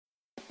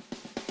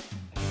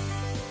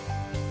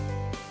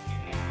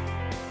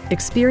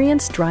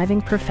Experience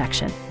driving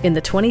perfection in the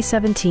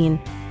 2017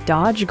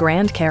 Dodge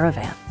Grand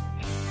Caravan.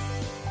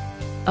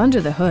 Under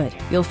the hood,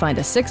 you'll find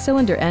a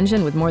 6-cylinder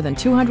engine with more than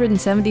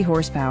 270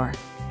 horsepower.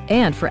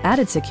 And for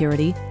added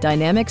security,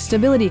 dynamic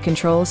stability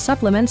control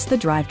supplements the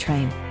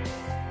drivetrain.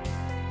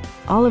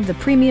 All of the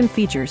premium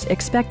features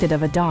expected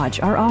of a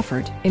Dodge are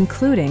offered,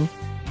 including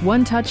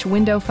one-touch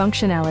window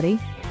functionality,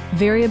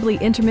 variably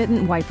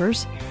intermittent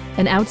wipers,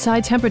 an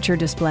outside temperature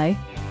display,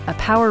 a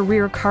power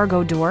rear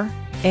cargo door,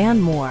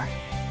 and more.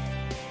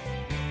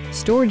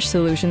 Storage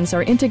solutions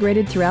are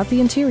integrated throughout the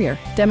interior,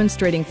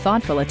 demonstrating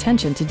thoughtful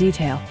attention to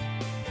detail.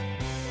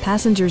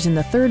 Passengers in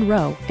the third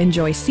row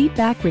enjoy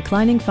seat-back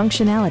reclining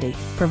functionality,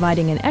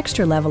 providing an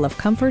extra level of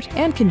comfort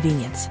and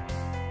convenience.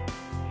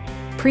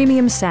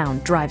 Premium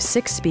sound drives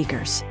 6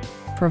 speakers,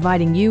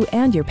 providing you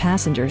and your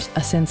passengers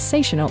a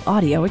sensational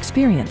audio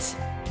experience.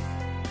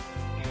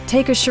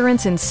 Take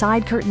assurance in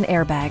side curtain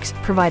airbags,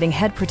 providing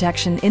head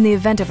protection in the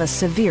event of a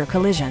severe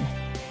collision.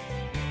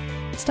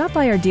 Stop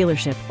by our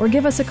dealership or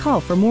give us a call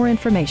for more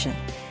information.